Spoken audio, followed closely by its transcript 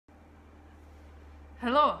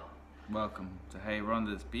Hello, Welcome to Hey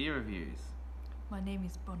Rhonda's Beer Reviews. my name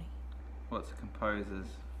is Bonnie. What's a composer's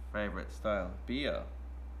favourite style of beer?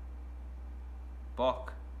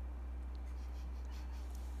 Bock.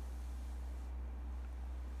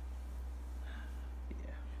 Yeah,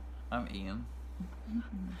 I'm Ian.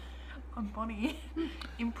 I'm Bonnie.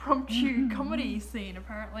 Impromptu comedy scene,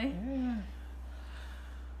 apparently. Yeah.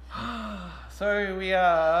 So we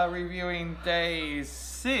are reviewing day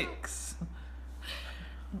 6.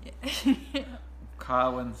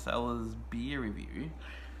 Carwyn Cellars beer review.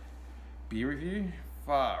 Beer review?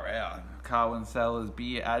 Far out. Carwyn Cellars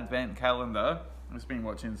beer advent calendar. I've just been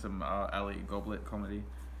watching some Ali Goblet comedy.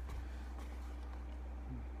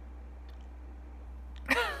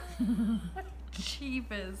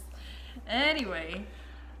 Jeepers. Anyway,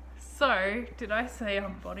 so did I say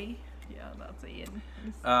I'm Bonnie? Yeah, that's Ian.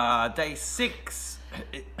 Day 6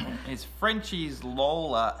 is Frenchie's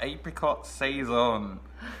Lola Apricot Saison.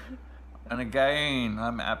 And again,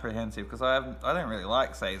 I'm apprehensive because I don't really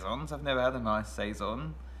like Saisons. I've never had a nice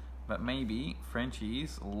Saison. But maybe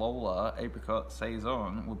Frenchie's Lola Apricot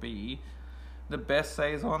Saison will be the best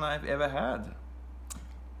Saison I've ever had.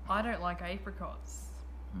 I don't like apricots.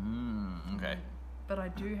 Okay. But I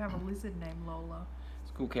do have a lizard named Lola.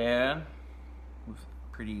 It's a cool can with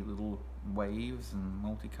pretty little waves and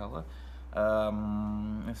multicolour.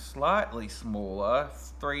 It's slightly smaller,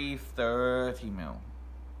 330ml.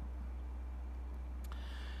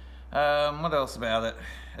 What else about it?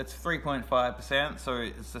 It's 3.5%, so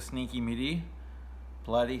it's a sneaky MIDI.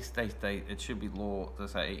 Bloody state. It should be law to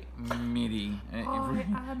say MIDI. I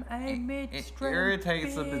am a mid-strength It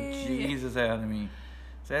irritates the beer. bejesus out of me. It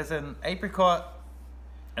says an apricot.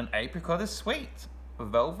 An apricot is sweet,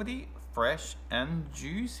 velvety, fresh, and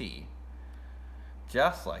juicy.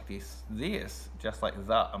 Just like just like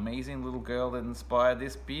the amazing little girl that inspired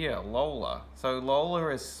this beer, Lola. So Lola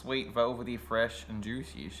is sweet, velvety, fresh, and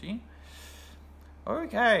juicy, is she?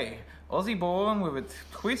 Okay, Aussie born with a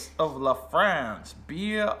twist of La France,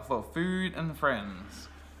 beer for food and friends.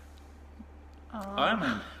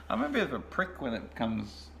 I'm a bit of a prick when it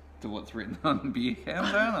comes to what's written on beer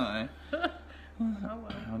cans, aren't I? Oh,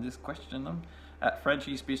 well. I'll just question them. At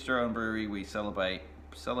Frenchie's Bistro and Brewery, we celebrate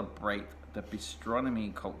the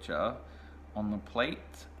bistronomy culture on the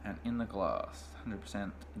plate and in the glass.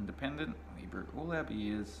 100% independent. We brew all our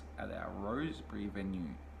beers at our Rosebery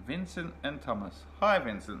venue. Vincent and Thomas. Hi,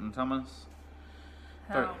 Vincent and Thomas.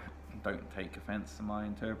 How? Don't take offence to my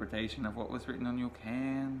interpretation of what was written on your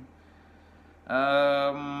can.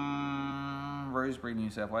 Rosebery, New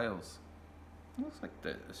South Wales. It looks like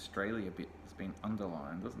the Australia bit has been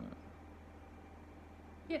underlined, doesn't it?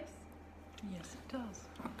 Yes. Yes, it does.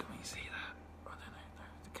 Oh, can we see that? I don't know,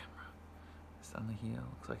 the camera. It's under here.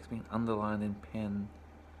 Looks like it's been underlined in pen.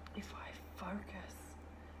 If I focus,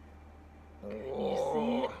 can you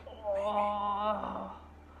see it? Oh.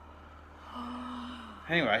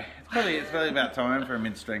 Anyway, it's probably about time for a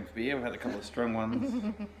mid-strength beer. We've had a couple of strong ones.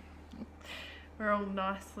 We're all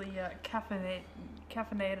nicely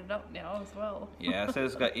caffeinated up now as well. Yeah, it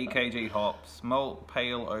says it's got EKG hops, malt,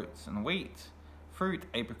 pale oats, and wheat, fruit,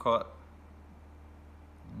 apricot,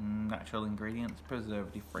 natural ingredients,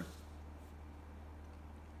 preservative free.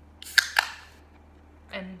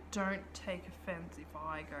 And don't take offence if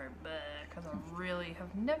I go bleh, because I really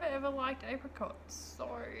have never ever liked apricots.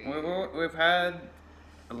 Sorry. We've had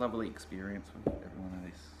a lovely experience with everyone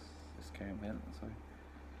at this camp event, so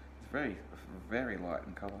it's very light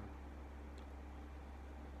in colour.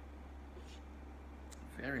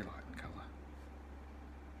 Very light in colour.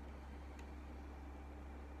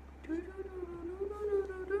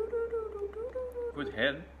 Good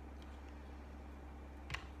head.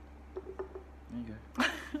 There you go.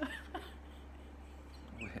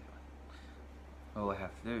 All I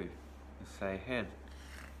have to do is say head.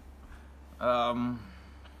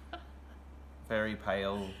 Very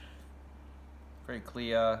pale, very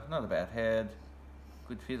clear, not a bad head.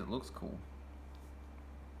 Good fizz, it looks cool.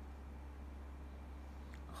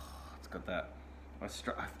 Oh, it's got that.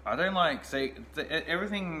 I don't like, see,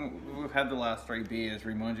 everything we've had the last 3 beers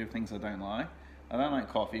reminds you of things I don't like. I don't like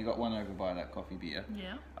coffee, you got one over by that coffee beer.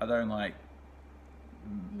 Yeah. I don't like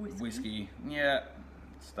whiskey. Yeah,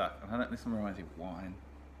 stuck. This one reminds me of wine.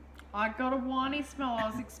 I got a winey smell. I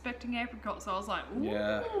was expecting apricot, so I was like, ooh,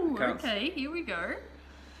 Yeah, okay, here we go.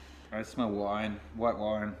 I smell wine, white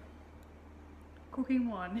wine. Cooking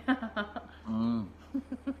wine.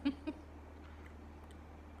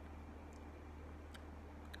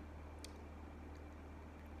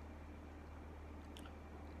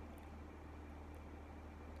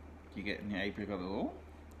 Do you get any apricot at all?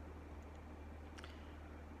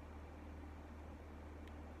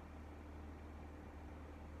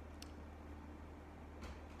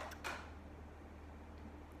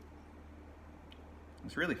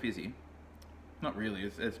 It's really fizzy. Not really.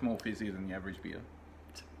 It's more fizzy than the average beer.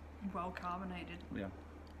 Well carbonated. Yeah.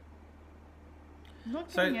 I'm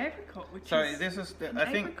not getting apricot, which so is... this is and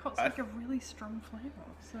I think apricot's like a really strong flavour,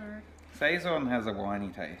 so... Saison has a winey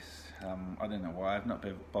taste. I don't know why. I've not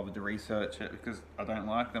bothered to research it because I don't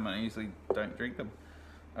like them and I usually don't drink them.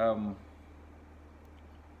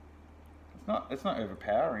 It's not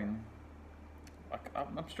overpowering.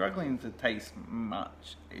 I'm struggling to taste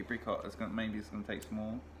much apricot. Maybe it's gonna taste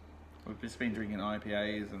more. We've just been drinking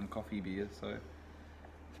IPAs and coffee beers, so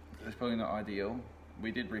it's probably not ideal.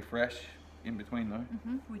 We did refresh in between though.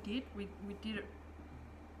 We did. We did it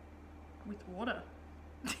with water.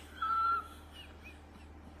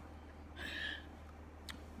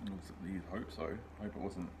 You hope so. Hope it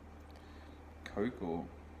wasn't Coke or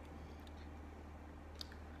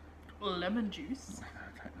lemon juice.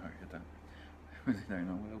 I don't know. I really don't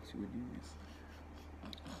know what else you would use.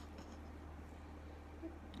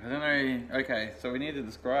 I don't know. Okay, so we need to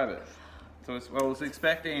describe it. So I was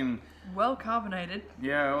expecting... Well carbonated.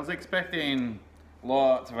 Yeah, I was expecting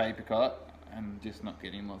lots of apricot and just not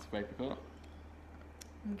getting lots of apricot.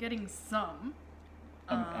 I'm getting some.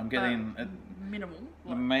 I'm getting... minimal.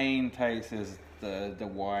 The main taste is the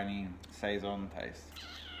winey Saison taste.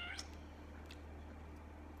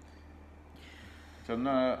 So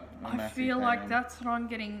no, I feel like that's what I'm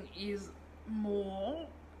getting is the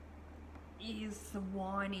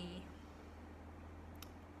winey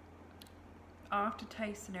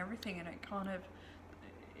aftertaste and everything, and it kind of,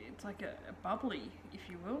 it's like a bubbly, if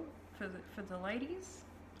you will, for the ladies.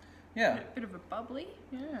 Yeah. A bit of a bubbly,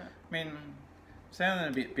 yeah. I mean, sounding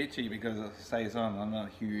a bit bitchy because of Saison, I'm not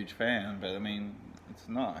a huge fan, but I mean, it's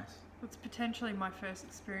nice. It's potentially my first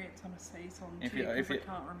experience on a Saison too, If because I you-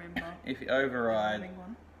 can't remember. If you override, having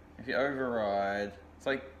one. it's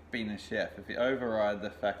like being a chef. If you override the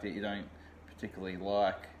fact that you don't particularly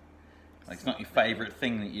like it's not your favourite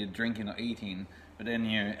thing that you're drinking or eating, but then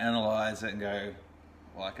you analyse it and go,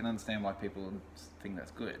 well, I can understand why people think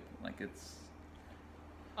that's good. Like it's...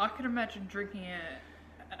 I could imagine drinking it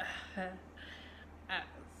at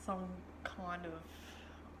some kind of,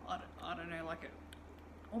 I don't know, like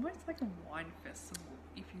almost like a wine festival,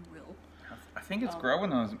 if you will. I think it's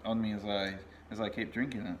growing on me as I keep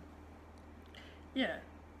drinking it. Yeah,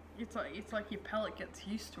 it's like your palate gets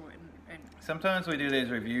used to it, and Sometimes we do these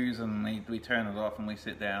reviews and we turn it off and we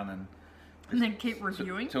sit down and then keep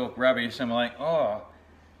reviewing. talk rubbish and we're like, oh,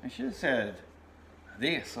 I should have said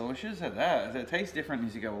this or I should have said that. It tastes different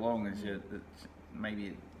as you go along, as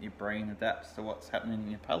maybe your brain adapts to what's happening in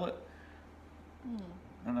your palate.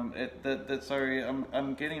 And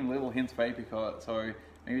I'm getting little hints of apricot, so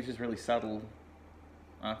maybe it's just really subtle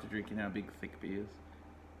after drinking our big thick beers.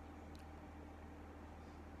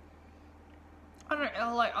 I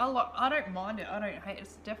don't mind it. I don't hate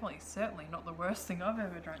it. It's certainly not the worst thing I've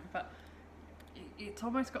ever drank, but it's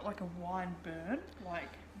almost got like a wine burn,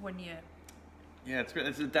 like when you... Yeah,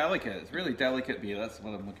 it's a delicate. It's really delicate beer. That's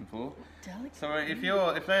what I'm looking for. Delicate? So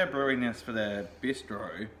if they're brewing this for their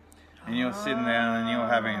bistro, and you're sitting down and you're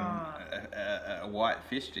having a white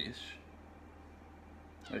fish dish,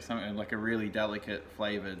 like something like a really delicate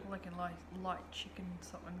flavoured... Like a light chicken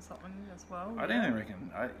something as well. I don't reckon.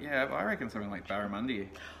 I reckon something like barramundi.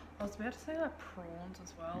 I was about to say like prawns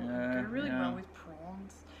as well. Yeah, It go really yeah. well with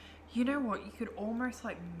prawns. You know what? You could almost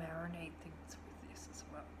like marinate things with this as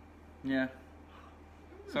well. Yeah.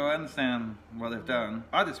 So I understand what they've done.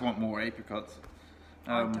 I just want more apricots.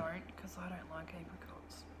 I don't, because I don't like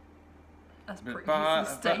apricots. As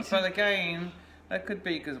But again, that could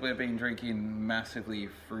be because we've been drinking massively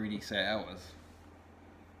fruity sours.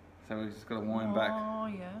 So we've just got to wind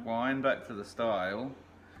back to the style.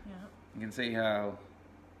 Yeah. You can see how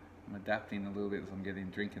I'm adapting a little bit as I'm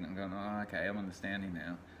drinking it and going, oh, okay, I'm understanding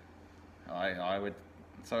now. I would,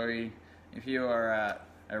 sorry, if you are at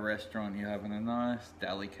a restaurant, you're having a nice,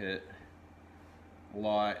 delicate,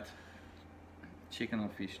 light chicken or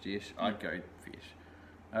fish dish, I'd go fish.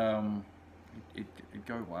 It'd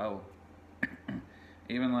go well.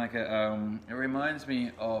 Even like it reminds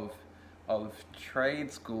me of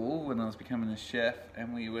trade school when I was becoming a chef,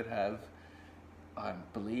 and we would have, I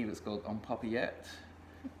believe it's called en papiette,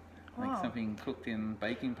 like something cooked in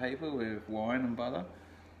baking paper with wine and butter.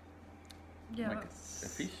 Yeah, like that's, a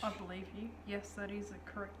fish. I believe you. Yes, that is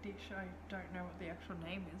a correct dish. I don't know what the actual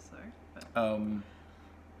name is though. But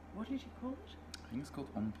what did you call it? I think it's called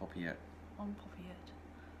en papiette. En papiette.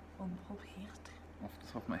 En papiette. Off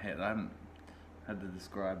the top of my head, I haven't had to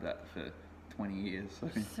describe that for 20 years. So.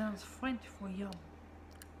 Sounds French for yum.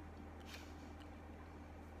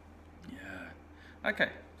 Yeah. Okay,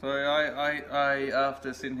 So I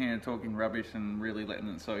after sitting here and talking rubbish and really letting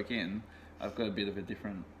it soak in, I've got a bit of a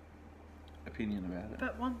different opinion about it.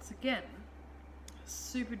 But once again,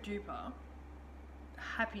 super duper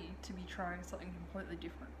happy to be trying something completely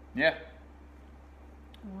different. Yeah.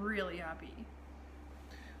 Really happy.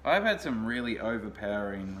 I've had some really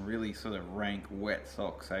overpowering, really sort of rank, wet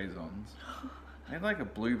sock Saisons. I had like a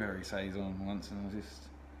blueberry Saison once and it's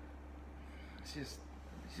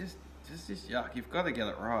just yuck. You've got to get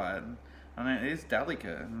it right. I mean, it is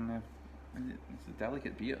delicate, and it's a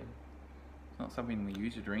delicate beer. It's not something we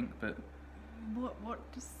usually drink, but... What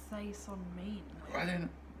does Saison mean? I don't...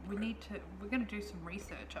 We're going to do some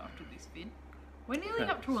research after this vid. We're nearly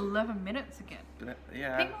up to 11 minutes again. But,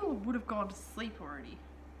 yeah. People would have gone to sleep already.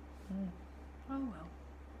 Oh well.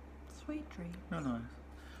 Sweet dreams. Oh, nice.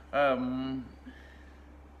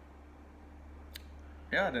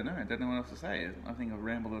 Yeah, I don't know. I don't know what else to say. I think I've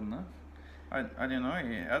rambled enough. I don't know.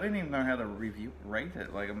 I don't even know how to rate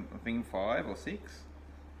it. Like, I'm thinking 5 or 6.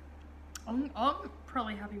 I'm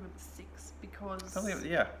probably happy with the 6 because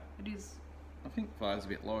yeah. it is. I think 5's a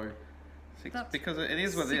bit low. 6 That's because it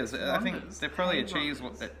is what it is. I think they've probably achieved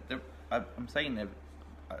what I'm saying.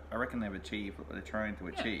 I reckon they've achieved what they're trying to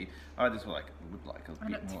achieve. I just would like a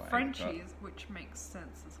And bit it's more. Frenchie's, which makes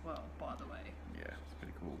sense as well, by the way. Yeah, it's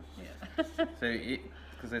pretty cool. Yeah. So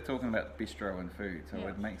because they're talking about bistro and food, so Yeah.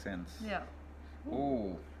 it makes sense. Yeah.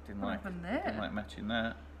 Oh, didn't like matching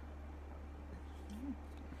that.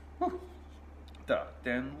 Woo. Dark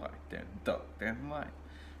down light, dark down light.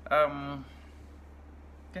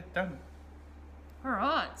 Yeah, done.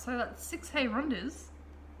 Alright, so that's 6 Hey Runders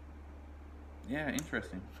Yeah,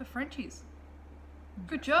 interesting. for Frenchies.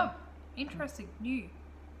 Good job. Interesting. New.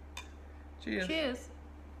 Cheers. Cheers.